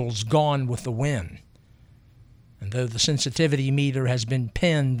Mitchell's Gone with the Wind. And though the sensitivity meter has been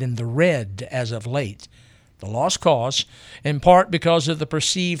pinned in the red as of late, the lost cause, in part because of the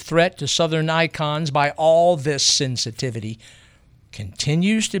perceived threat to Southern icons by all this sensitivity,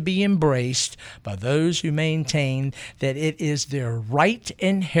 continues to be embraced by those who maintain that it is their right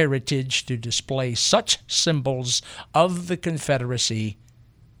and heritage to display such symbols of the Confederacy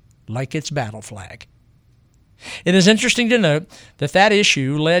like its battle flag. It is interesting to note that that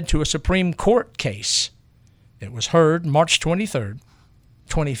issue led to a Supreme Court case that was heard March 23,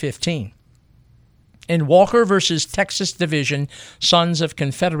 2015. In Walker v. Texas Division, Sons of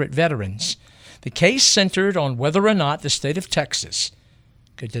Confederate Veterans, the case centered on whether or not the state of Texas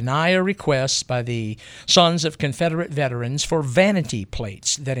could deny a request by the Sons of Confederate Veterans for vanity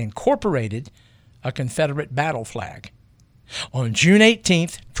plates that incorporated a Confederate battle flag. On June 18,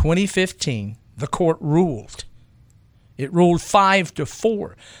 2015, the court ruled. It ruled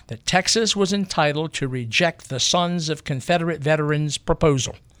 5-4 that Texas was entitled to reject the Sons of Confederate Veterans'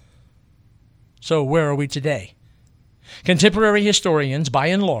 proposal. So where are we today? Contemporary historians, by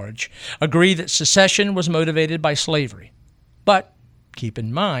and large, agree that secession was motivated by slavery. But keep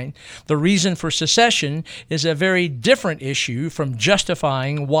in mind, the reason for secession is a very different issue from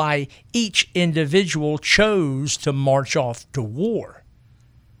justifying why each individual chose to march off to war.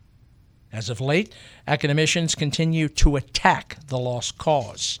 As of late, academicians continue to attack the lost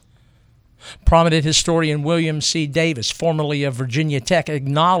cause. Prominent historian William C. Davis, formerly of Virginia Tech,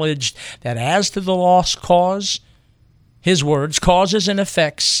 acknowledged that as to the lost cause, his words, causes and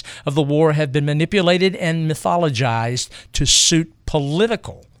effects of the war have been manipulated and mythologized to suit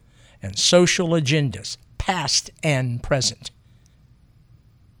political and social agendas, past and present.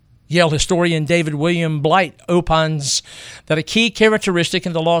 Yale historian David William Blight opines that a key characteristic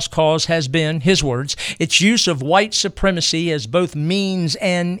in the lost cause has been, his words, its use of white supremacy as both means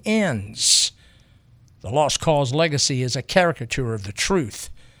and ends. The lost cause legacy is a caricature of the truth.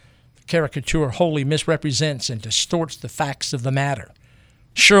 Caricature wholly misrepresents and distorts the facts of the matter.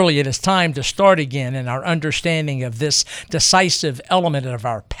 Surely it is time to start again in our understanding of this decisive element of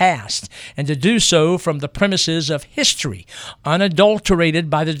our past, and to do so from the premises of history, unadulterated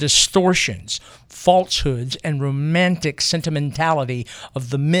by the distortions, falsehoods, and romantic sentimentality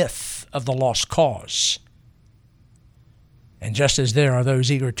of the myth of the lost cause. And just as there are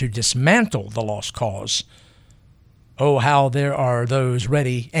those eager to dismantle the lost cause, oh, how there are those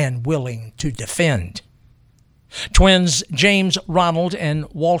ready and willing to defend. Twins James Ronald and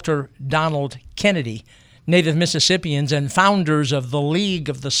Walter Donald Kennedy, native Mississippians and founders of the League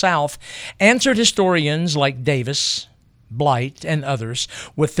of the South, answered historians like Davis, Blight, and others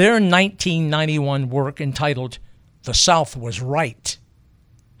with their 1991 work entitled The South Was Right.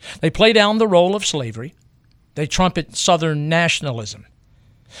 They play down the role of slavery. They trumpet Southern nationalism.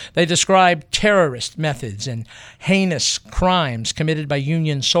 They describe terrorist methods and heinous crimes committed by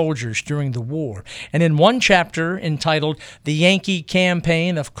Union soldiers during the war. And in one chapter entitled The Yankee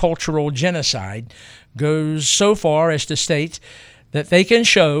Campaign of Cultural Genocide, goes so far as to state that they can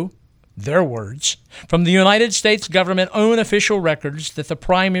show, their words, from the United States government's own official records that the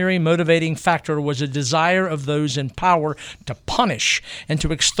primary motivating factor was a desire of those in power to punish and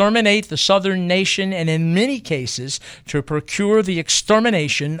to exterminate the Southern nation, and in many cases to procure the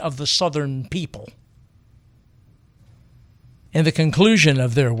extermination of the Southern people. In the conclusion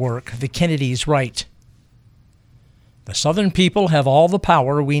of their work, the Kennedys write, "The Southern people have all the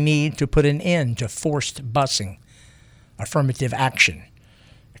power we need to put an end to forced busing, affirmative action,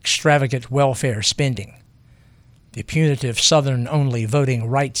 extravagant welfare spending, the punitive Southern-only Voting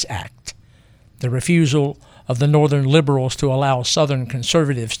Rights Act, the refusal of the Northern liberals to allow Southern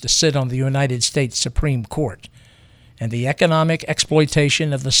conservatives to sit on the United States Supreme Court, and the economic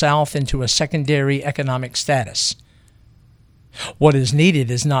exploitation of the South into a secondary economic status. What is needed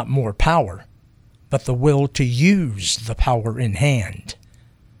is not more power, but the will to use the power in hand.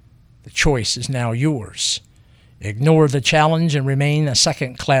 The choice is now yours. Ignore the challenge and remain a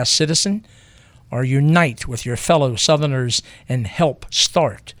second-class citizen, or unite with your fellow Southerners and help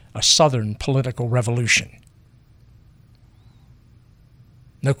start a Southern political revolution."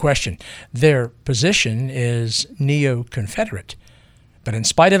 No question, their position is neo-Confederate. But in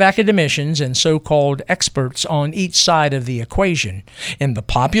spite of academicians and so-called experts on each side of the equation, in the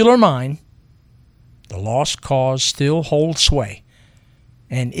popular mind, the lost cause still holds sway,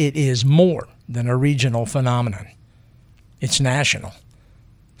 and it is more than a regional phenomenon. It's national.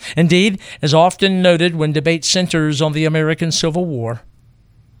 Indeed, as often noted when debate centers on the American Civil War,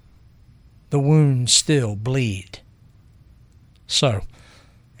 the wounds still bleed. So,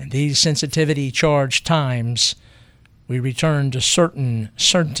 in these sensitivity-charged times, we return to certain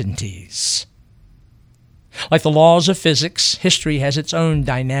certainties. Like the laws of physics, history has its own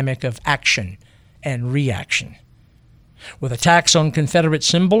dynamic of action and reaction. With attacks on Confederate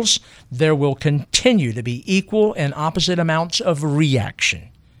symbols, there will continue to be equal and opposite amounts of reaction.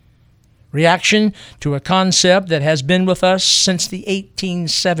 Reaction to a concept that has been with us since the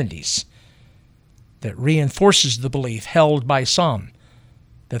 1870s, that reinforces the belief held by some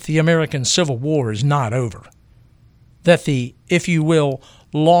that the American Civil War is not over, that the, if you will,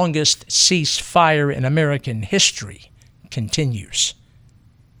 longest ceasefire in American history continues,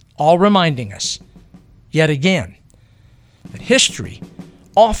 all reminding us, yet again, that history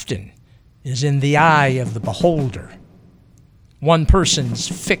often is in the eye of the beholder, One person's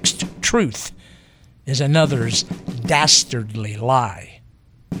fixed truth is another's dastardly lie.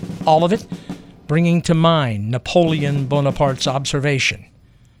 All of it bringing to mind Napoleon Bonaparte's observation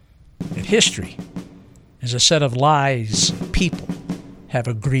that history is a set of lies people have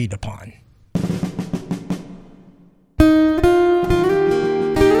agreed upon.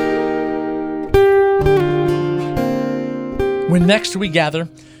 When next we gather,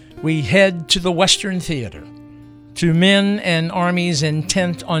 we head to the Western Theater, to men and armies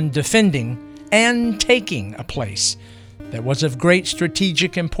intent on defending and taking a place that was of great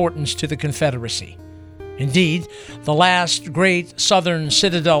strategic importance to the Confederacy. Indeed, the last great Southern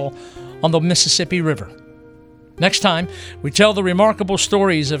citadel on the Mississippi River. Next time, we tell the remarkable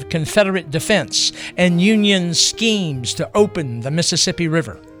stories of Confederate defense and Union schemes to open the Mississippi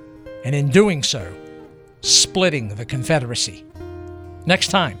River, and in doing so, splitting the Confederacy. Next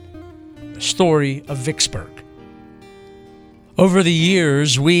time, the story of Vicksburg. Over the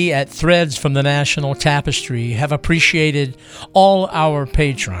years, we at Threads from the National Tapestry have appreciated all our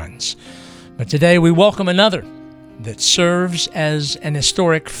patrons. But today we welcome another that serves as an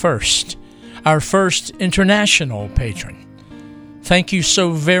historic first, our first international patron. Thank you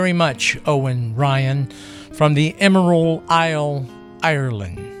so very much, Owen Ryan, from the Emerald Isle,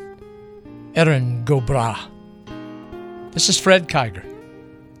 Ireland. Erin Gobra. This is Fred Kiger.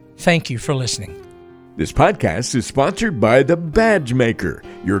 Thank you for listening. This podcast is sponsored by The Badge Maker,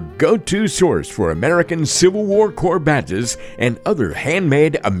 your go-to source for American Civil War Corps badges and other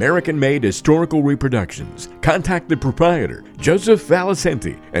handmade, American-made historical reproductions. Contact the proprietor, Joseph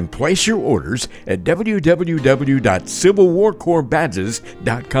Valicenti, and place your orders at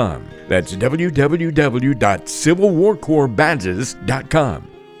www.civilwarcorpsbadges.com. That's www.civilwarcorpsbadges.com.